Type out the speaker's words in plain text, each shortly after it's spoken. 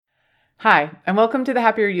Hi, and welcome to the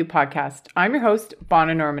Happier You podcast. I'm your host,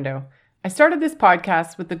 Bonna Normando. I started this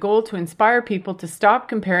podcast with the goal to inspire people to stop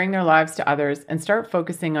comparing their lives to others and start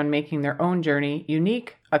focusing on making their own journey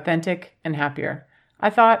unique, authentic, and happier.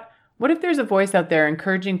 I thought, what if there's a voice out there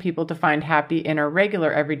encouraging people to find happy in our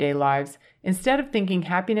regular everyday lives instead of thinking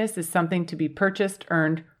happiness is something to be purchased,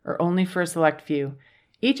 earned, or only for a select few?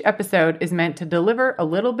 Each episode is meant to deliver a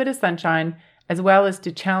little bit of sunshine as well as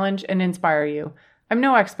to challenge and inspire you. I'm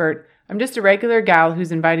no expert. I'm just a regular gal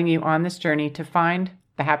who's inviting you on this journey to find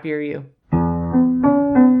the happier you.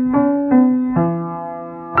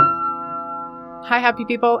 Hi, happy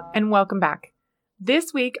people, and welcome back.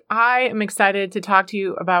 This week, I am excited to talk to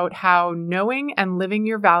you about how knowing and living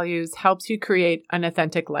your values helps you create an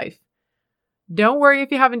authentic life. Don't worry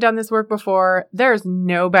if you haven't done this work before. There's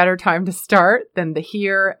no better time to start than the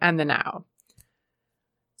here and the now.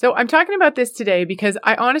 So I'm talking about this today because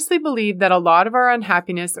I honestly believe that a lot of our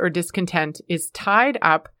unhappiness or discontent is tied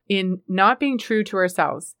up in not being true to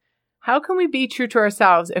ourselves. How can we be true to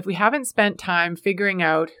ourselves if we haven't spent time figuring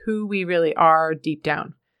out who we really are deep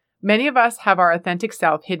down? Many of us have our authentic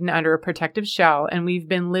self hidden under a protective shell, and we've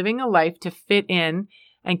been living a life to fit in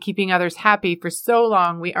and keeping others happy for so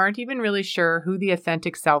long we aren't even really sure who the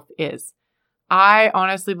authentic self is. I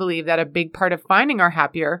honestly believe that a big part of finding our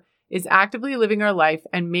happier is actively living our life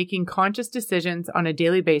and making conscious decisions on a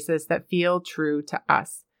daily basis that feel true to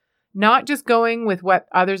us. Not just going with what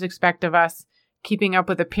others expect of us, keeping up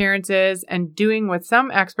with appearances, and doing what some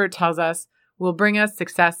expert tells us will bring us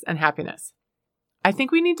success and happiness. I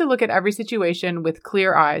think we need to look at every situation with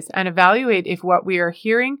clear eyes and evaluate if what we are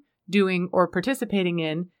hearing, doing, or participating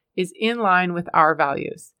in is in line with our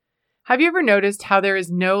values. Have you ever noticed how there is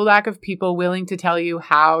no lack of people willing to tell you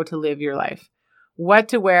how to live your life? What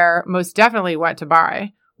to wear, most definitely what to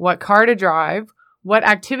buy, what car to drive, what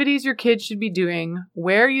activities your kids should be doing,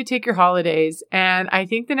 where you take your holidays, and I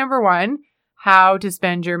think the number one, how to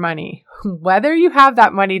spend your money, whether you have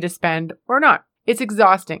that money to spend or not. It's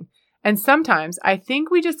exhausting. And sometimes I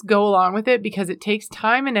think we just go along with it because it takes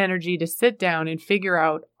time and energy to sit down and figure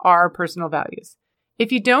out our personal values.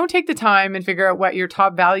 If you don't take the time and figure out what your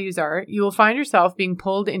top values are, you will find yourself being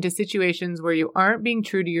pulled into situations where you aren't being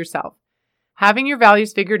true to yourself. Having your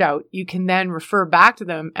values figured out, you can then refer back to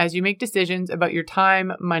them as you make decisions about your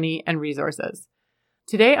time, money, and resources.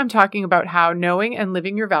 Today, I'm talking about how knowing and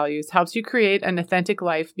living your values helps you create an authentic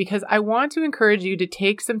life because I want to encourage you to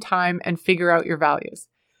take some time and figure out your values.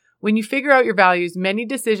 When you figure out your values, many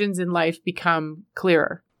decisions in life become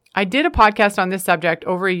clearer. I did a podcast on this subject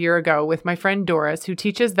over a year ago with my friend Doris, who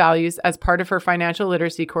teaches values as part of her financial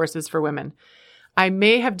literacy courses for women. I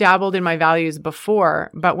may have dabbled in my values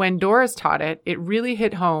before, but when Doris taught it, it really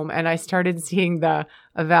hit home and I started seeing the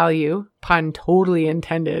value, pun totally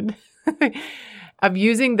intended, of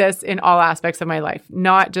using this in all aspects of my life,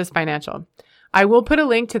 not just financial. I will put a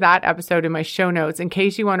link to that episode in my show notes in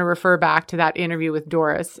case you want to refer back to that interview with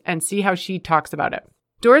Doris and see how she talks about it.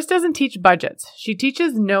 Doris doesn't teach budgets. She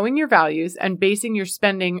teaches knowing your values and basing your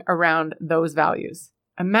spending around those values.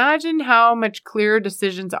 Imagine how much clearer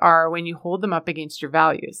decisions are when you hold them up against your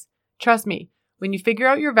values. Trust me, when you figure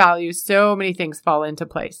out your values, so many things fall into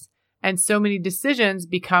place and so many decisions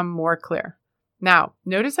become more clear. Now,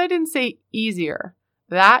 notice I didn't say easier.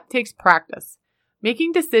 That takes practice.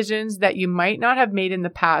 Making decisions that you might not have made in the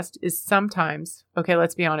past is sometimes, okay,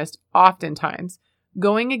 let's be honest, oftentimes,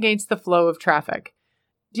 going against the flow of traffic.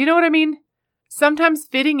 Do you know what I mean? Sometimes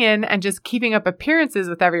fitting in and just keeping up appearances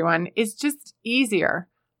with everyone is just easier,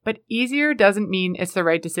 but easier doesn't mean it's the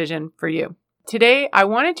right decision for you. Today, I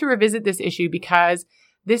wanted to revisit this issue because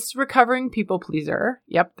this recovering people pleaser,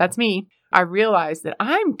 yep, that's me, I realized that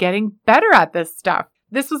I'm getting better at this stuff.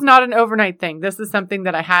 This was not an overnight thing. This is something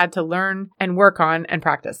that I had to learn and work on and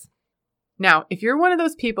practice. Now, if you're one of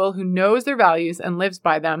those people who knows their values and lives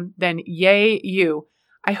by them, then yay you.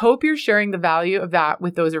 I hope you're sharing the value of that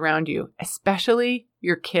with those around you, especially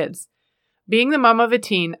your kids. Being the mom of a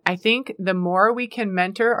teen, I think the more we can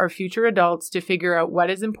mentor our future adults to figure out what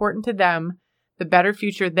is important to them, the better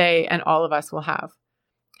future they and all of us will have.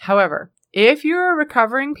 However, if you're a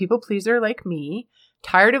recovering people pleaser like me,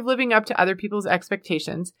 tired of living up to other people's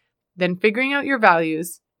expectations, then figuring out your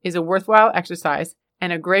values is a worthwhile exercise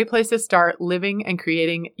and a great place to start living and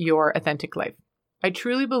creating your authentic life. I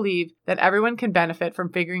truly believe that everyone can benefit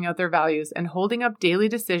from figuring out their values, and holding up daily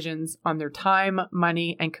decisions on their time,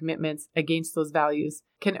 money, and commitments against those values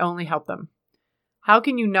can only help them. How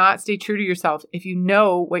can you not stay true to yourself if you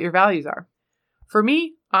know what your values are? For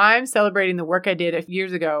me, I'm celebrating the work I did a few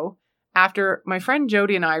years ago after my friend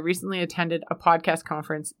Jody and I recently attended a podcast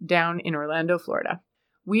conference down in Orlando, Florida.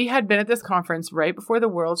 We had been at this conference right before the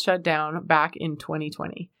world shut down back in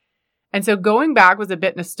 2020. And so going back was a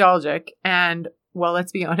bit nostalgic and, well,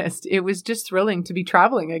 let's be honest, it was just thrilling to be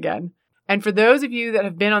traveling again. And for those of you that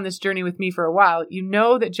have been on this journey with me for a while, you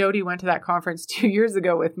know that Jody went to that conference 2 years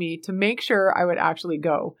ago with me to make sure I would actually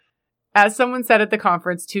go. As someone said at the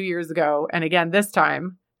conference 2 years ago, and again this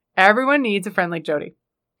time, everyone needs a friend like Jody.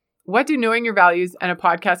 What do knowing your values and a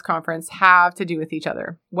podcast conference have to do with each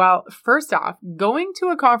other? Well, first off, going to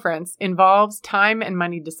a conference involves time and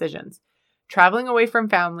money decisions. Traveling away from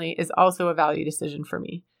family is also a value decision for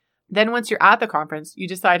me. Then once you're at the conference, you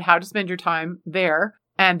decide how to spend your time there.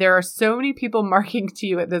 And there are so many people marketing to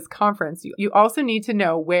you at this conference. You also need to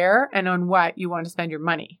know where and on what you want to spend your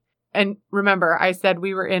money. And remember, I said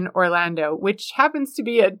we were in Orlando, which happens to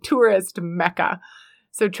be a tourist mecca.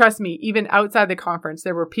 So trust me, even outside the conference,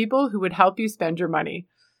 there were people who would help you spend your money.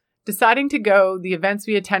 Deciding to go, the events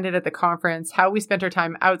we attended at the conference, how we spent our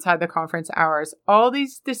time outside the conference hours, all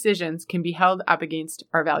these decisions can be held up against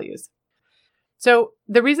our values. So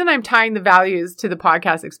the reason I'm tying the values to the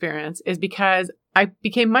podcast experience is because I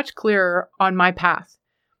became much clearer on my path.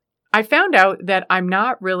 I found out that I'm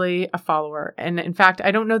not really a follower. And in fact,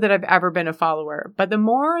 I don't know that I've ever been a follower. But the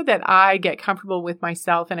more that I get comfortable with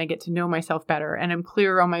myself and I get to know myself better and I'm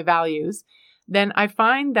clearer on my values, then I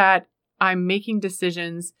find that I'm making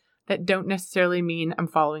decisions that don't necessarily mean I'm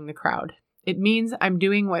following the crowd. It means I'm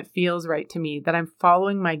doing what feels right to me, that I'm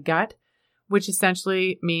following my gut, which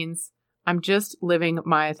essentially means I'm just living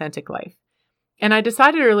my authentic life. And I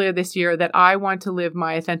decided earlier this year that I want to live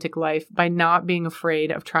my authentic life by not being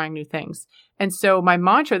afraid of trying new things. And so my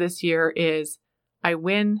mantra this year is, I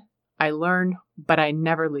win, I learn, but I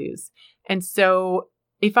never lose. And so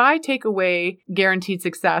if I take away guaranteed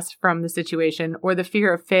success from the situation or the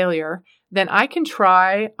fear of failure, then I can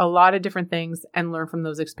try a lot of different things and learn from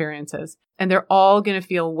those experiences. And they're all going to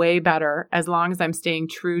feel way better as long as I'm staying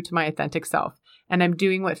true to my authentic self. And I'm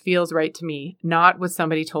doing what feels right to me, not what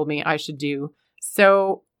somebody told me I should do.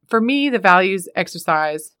 So for me, the values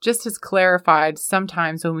exercise just has clarified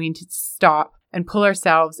sometimes when we need to stop and pull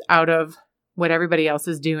ourselves out of what everybody else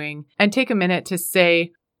is doing and take a minute to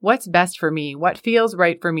say, what's best for me? What feels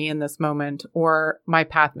right for me in this moment or my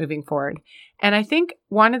path moving forward? And I think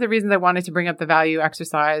one of the reasons I wanted to bring up the value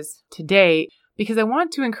exercise today, because I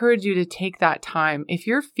want to encourage you to take that time. If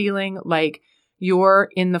you're feeling like you're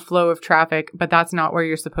in the flow of traffic, but that's not where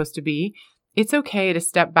you're supposed to be, it's okay to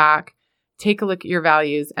step back, take a look at your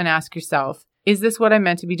values and ask yourself, is this what I'm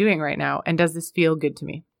meant to be doing right now? And does this feel good to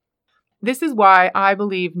me? This is why I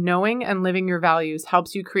believe knowing and living your values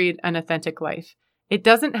helps you create an authentic life. It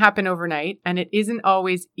doesn't happen overnight, and it isn't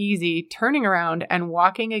always easy turning around and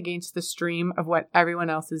walking against the stream of what everyone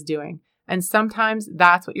else is doing. And sometimes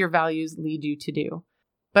that's what your values lead you to do.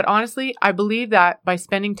 But honestly, I believe that by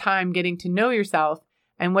spending time getting to know yourself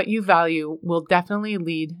and what you value will definitely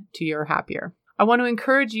lead to your happier. I want to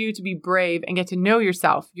encourage you to be brave and get to know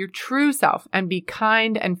yourself, your true self, and be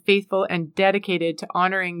kind and faithful and dedicated to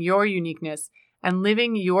honoring your uniqueness and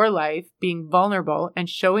living your life, being vulnerable and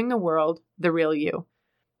showing the world the real you.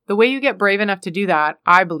 The way you get brave enough to do that,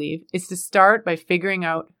 I believe, is to start by figuring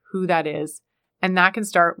out who that is. And that can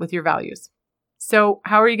start with your values. So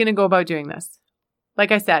how are you going to go about doing this?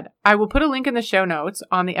 Like I said, I will put a link in the show notes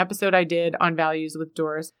on the episode I did on values with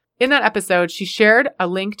Doris. In that episode, she shared a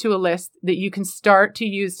link to a list that you can start to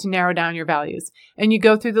use to narrow down your values. And you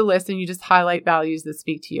go through the list and you just highlight values that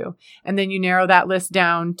speak to you. And then you narrow that list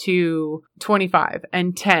down to 25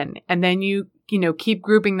 and 10. And then you keep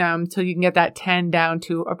grouping them till you can get that 10 down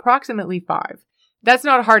to approximately 5. That's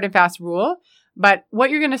not a hard and fast rule. But what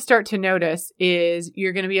you're going to start to notice is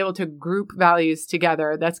you're going to be able to group values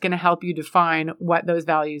together. That's going to help you define what those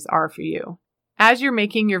values are for you. As you're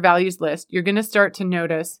making your values list, you're going to start to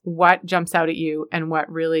notice what jumps out at you and what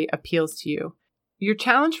really appeals to you. Your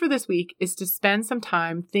challenge for this week is to spend some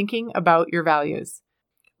time thinking about your values.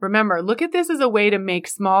 Remember, look at this as a way to make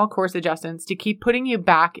small course adjustments to keep putting you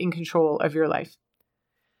back in control of your life.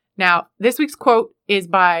 Now, this week's quote is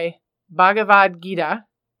by Bhagavad Gita.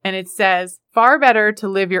 And it says, far better to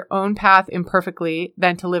live your own path imperfectly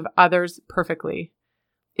than to live others perfectly.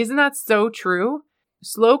 Isn't that so true?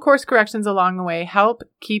 Slow course corrections along the way help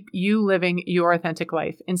keep you living your authentic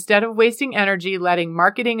life instead of wasting energy letting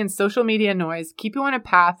marketing and social media noise keep you on a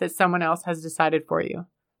path that someone else has decided for you.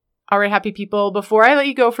 All right, happy people, before I let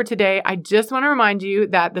you go for today, I just want to remind you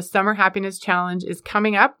that the Summer Happiness Challenge is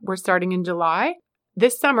coming up. We're starting in July.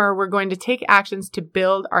 This summer, we're going to take actions to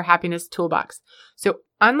build our happiness toolbox. So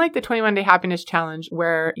unlike the 21-Day Happiness Challenge,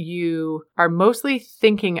 where you are mostly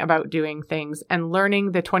thinking about doing things and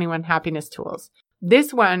learning the 21 happiness tools,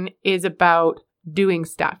 this one is about doing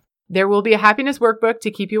stuff. There will be a happiness workbook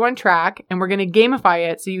to keep you on track, and we're going to gamify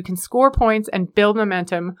it so you can score points and build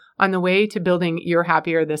momentum on the way to building your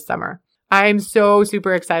happier this summer. I'm so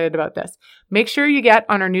super excited about this. Make sure you get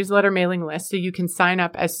on our newsletter mailing list so you can sign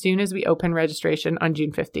up as soon as we open registration on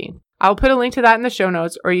June 15th. I'll put a link to that in the show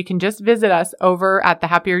notes, or you can just visit us over at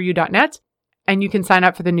thehappieryou.net and you can sign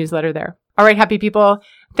up for the newsletter there. All right, happy people.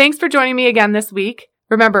 Thanks for joining me again this week.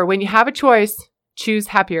 Remember, when you have a choice, choose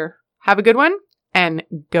happier. Have a good one and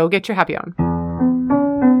go get your happy on.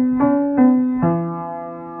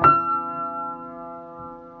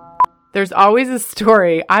 There's always a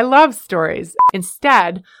story. I love stories.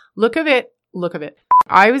 Instead, look of it.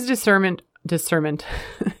 I was discernment.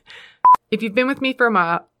 If you've been with me for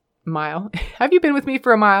a mile, have you been with me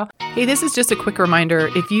for a mile? Hey, this is just a quick reminder.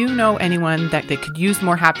 If you know anyone that they could use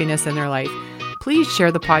more happiness in their life, please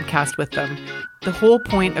share the podcast with them. The whole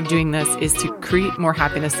point of doing this is to create more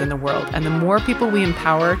happiness in the world. And the more people we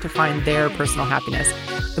empower to find their personal happiness,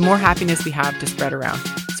 the more happiness we have to spread around.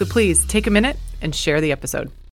 So please take a minute and share the episode.